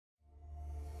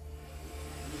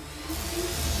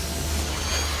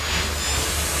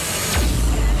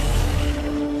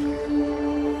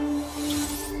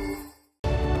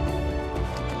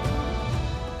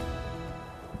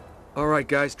right,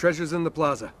 guys. Treasure's in the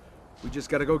plaza. We just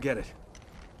gotta go get it.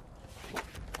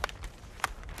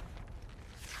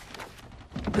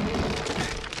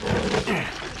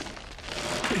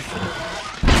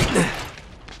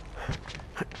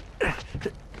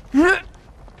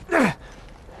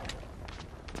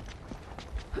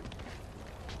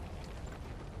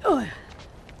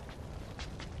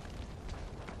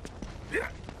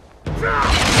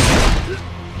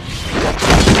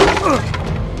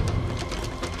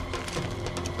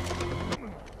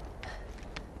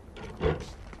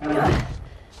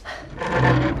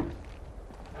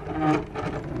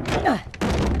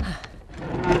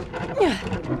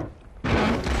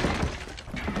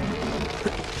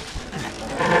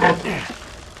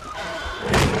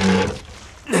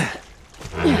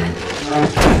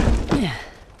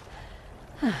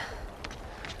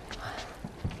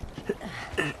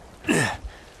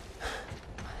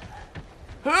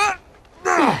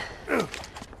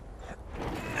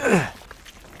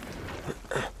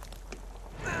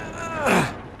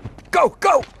 Go,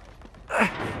 go!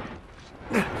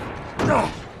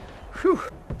 Whew.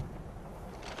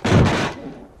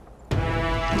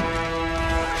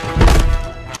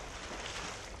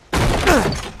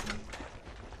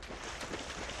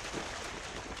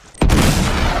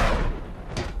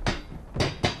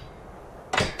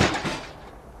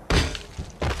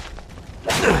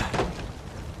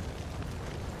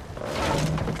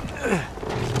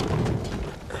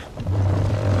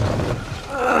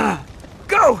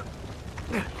 Go!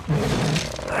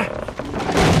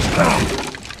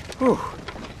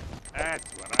 That's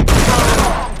what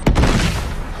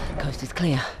The coast is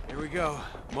clear. Here we go.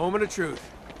 Moment of truth.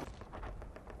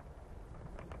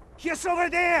 Yes, over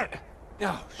there!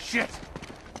 Oh, shit!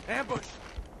 Ambush!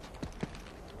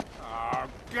 Oh,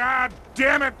 God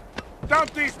damn it!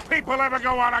 Don't these people ever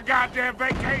go on a goddamn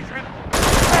vacation?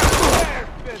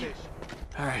 Finish.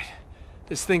 All right.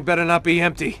 This thing better not be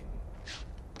empty.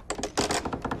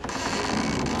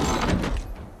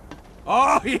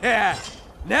 Oh, yeah!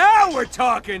 Now we're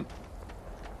talking!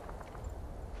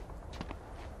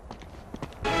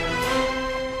 Tell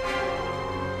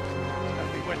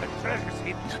me where the treasure's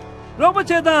hidden.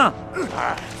 로봇이다.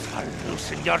 I'll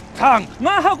loosen your tongue.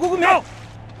 나 구금해.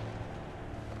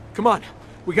 Come on.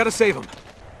 We gotta save him.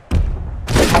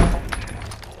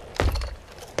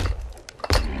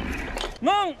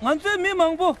 난 완전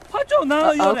미망보 파죠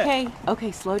나 이래.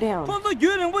 Okay, slow down. 너도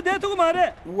유령부 대두고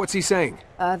말해. What's he saying?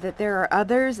 That there are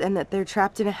others and that they're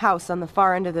trapped in a house on the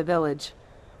far end of the village.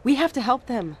 We have to help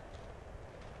them.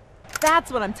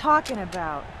 That's what I'm talking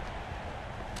about.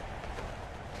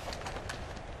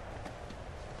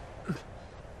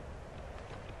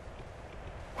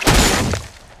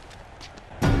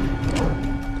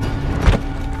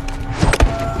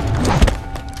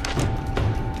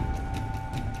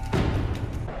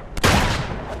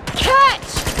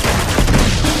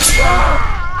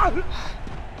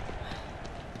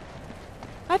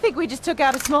 I think we just took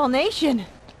out a small nation.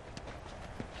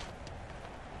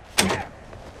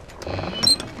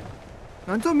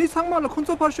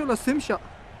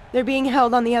 They're being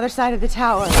held on the other side of the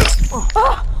tower.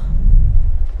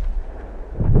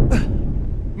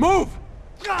 Move!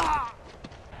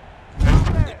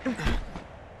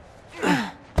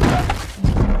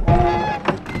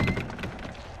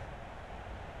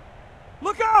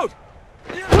 Look out!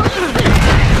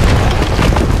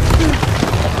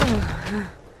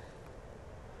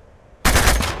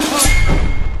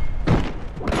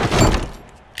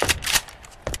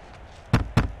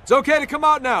 It's okay to come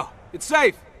out now. It's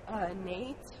safe.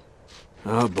 Nate?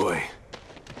 Oh boy.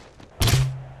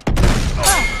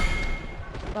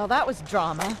 Well, that was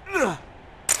drama.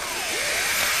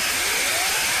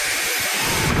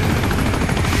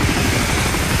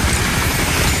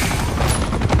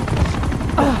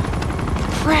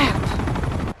 Crap!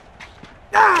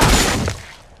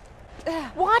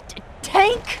 What?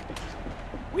 Tank?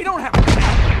 We don't have a tank.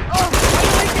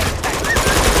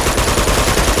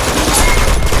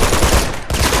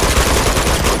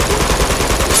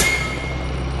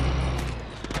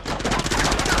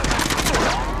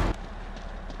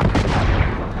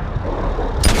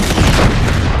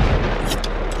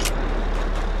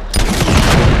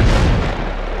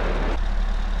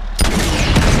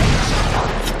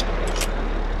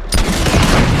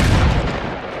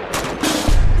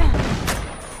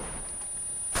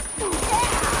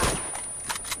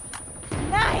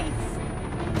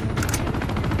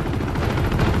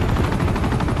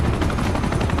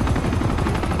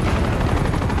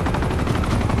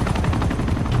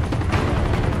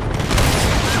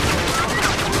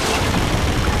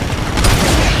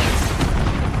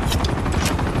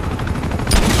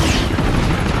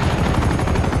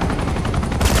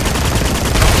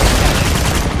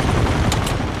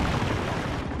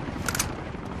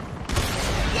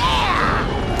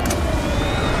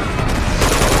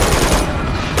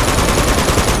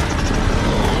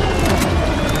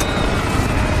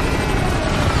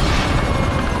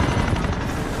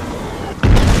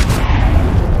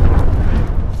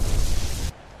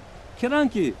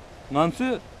 난기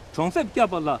난수 정셉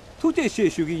잡아라 투제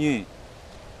쉐슈기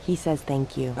He says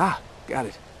thank you. Ah, got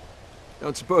it.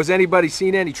 Don't suppose anybody's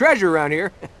seen any treasure around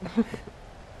here.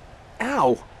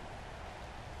 Ow!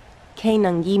 Kay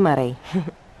Nangimare.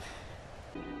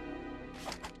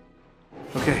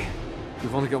 Okay,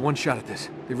 we've only got one shot at this.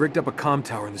 They've rigged up a comm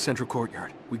tower in the central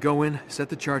courtyard. We go in, set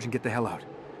the charge, and get the hell out.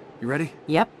 You ready?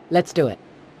 Yep, let's do it.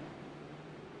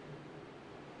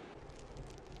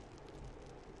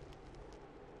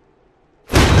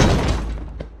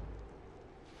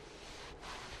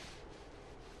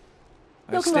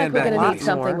 Looking like we're gonna need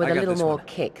something with a little more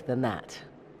kick than that.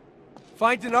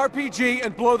 Find an RPG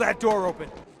and blow that door open.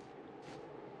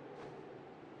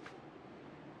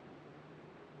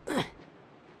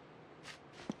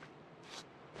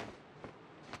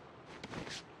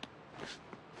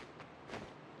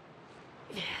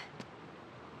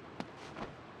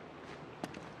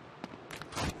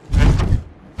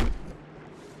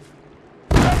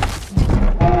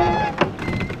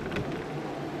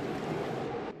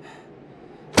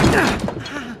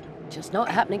 Just not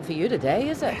happening for you today,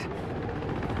 is it?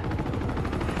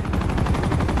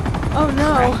 Oh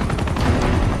no!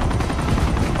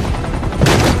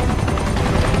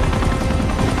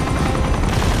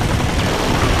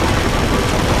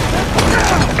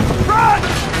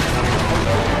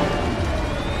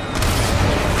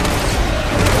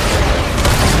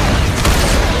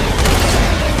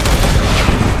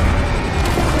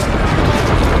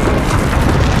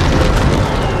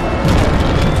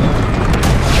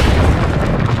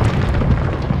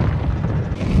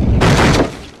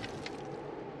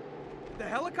 The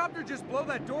helicopter just blow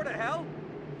that door to hell?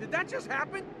 Did that just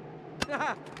happen?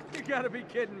 You gotta be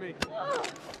kidding me.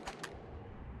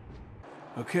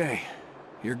 Okay,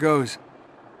 here goes.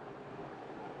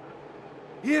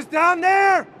 He is down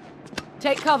there!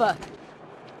 Take cover.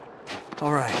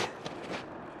 All right,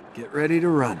 get ready to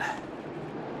run.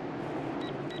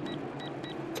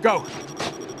 Go!